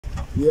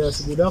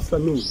Yes, good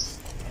afternoon.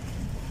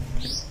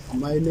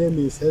 My name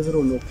is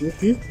Hezron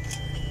Okupi,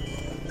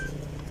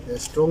 a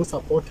strong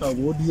supporter of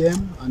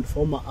ODM and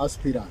former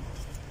aspirant.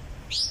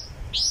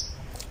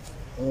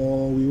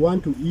 We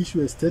want to issue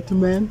a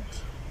statement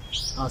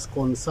as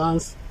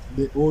concerns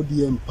the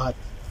ODM party.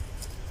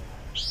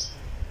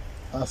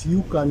 As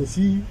you can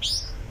see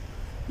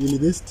in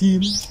this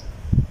team,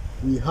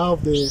 we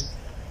have the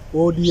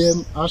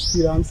ODM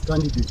aspirants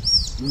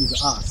candidates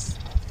with us.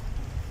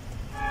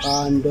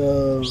 And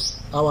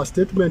our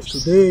statement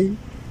today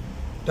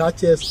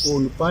touches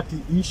on party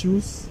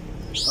issues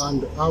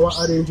and our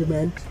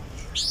arrangement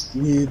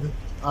with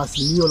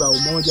Azimio la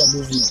Umoja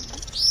movement.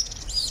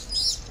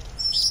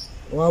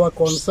 Our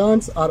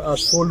concerns are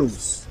as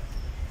follows.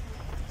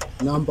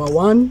 Number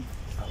one,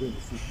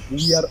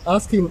 we are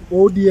asking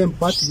ODM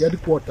party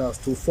headquarters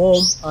to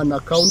form an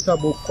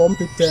accountable,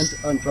 competent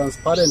and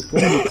transparent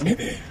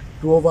committee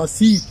to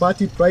oversee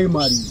party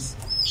primaries,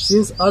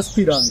 since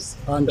aspirants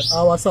and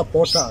our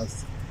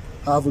supporters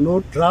have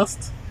no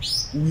trust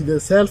with the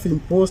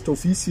self-imposed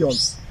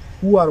officials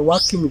who are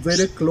working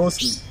very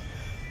closely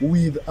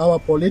with our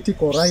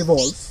political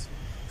rivals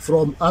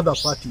from other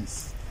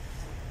parties.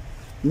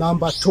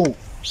 Number two,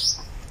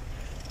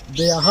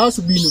 there has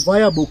been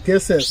viable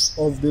cases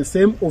of the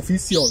same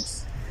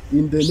officials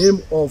in the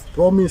name of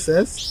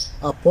promises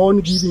upon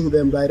giving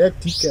them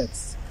direct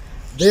tickets.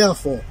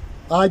 Therefore,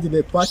 urge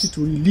the party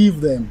to relieve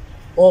them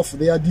of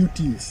their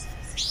duties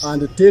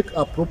and take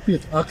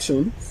appropriate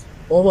action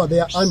over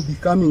their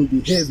unbecoming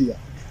behavior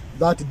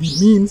that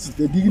demeans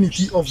the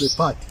dignity of the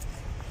party.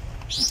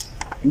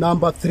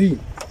 Number three,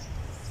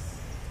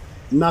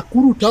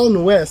 Nakuru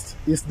Town West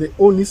is the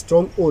only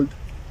stronghold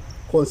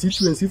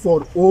constituency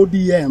for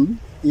ODM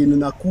in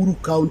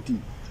Nakuru County,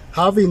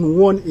 having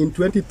won in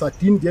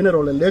 2013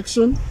 general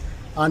election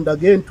and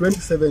again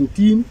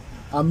 2017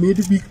 amid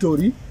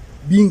victory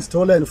being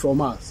stolen from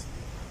us.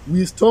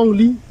 We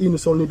strongly, in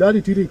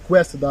solidarity,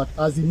 request that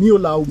Azimio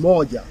la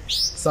Umoja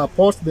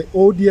supports the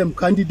ODM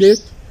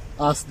candidate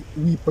as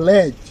we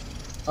pledge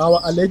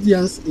our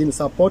allegiance in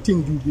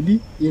supporting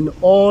Jubilee in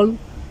all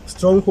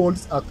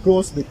strongholds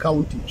across the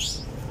county.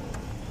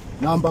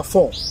 Number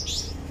four,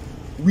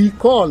 we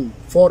call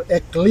for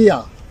a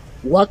clear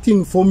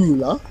working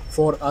formula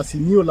for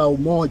Azimio la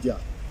Umoja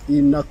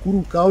in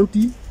Nakuru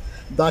County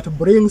that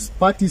brings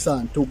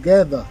partisans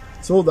together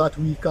so that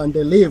we can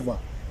deliver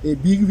a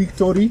big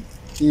victory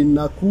in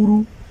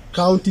Nakuru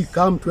County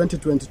come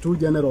 2022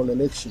 general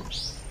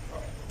elections.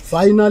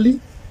 Finally,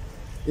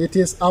 it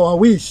is our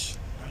wish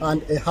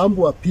and a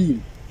humble appeal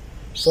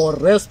for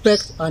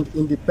respect and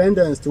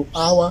independence to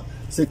our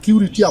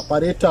security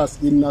apparatus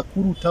in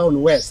Nakuru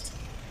Town West,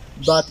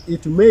 that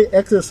it may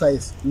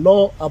exercise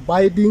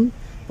law-abiding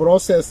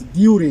process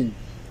during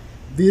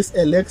this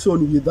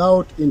election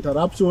without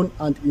interruption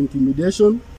and intimidation,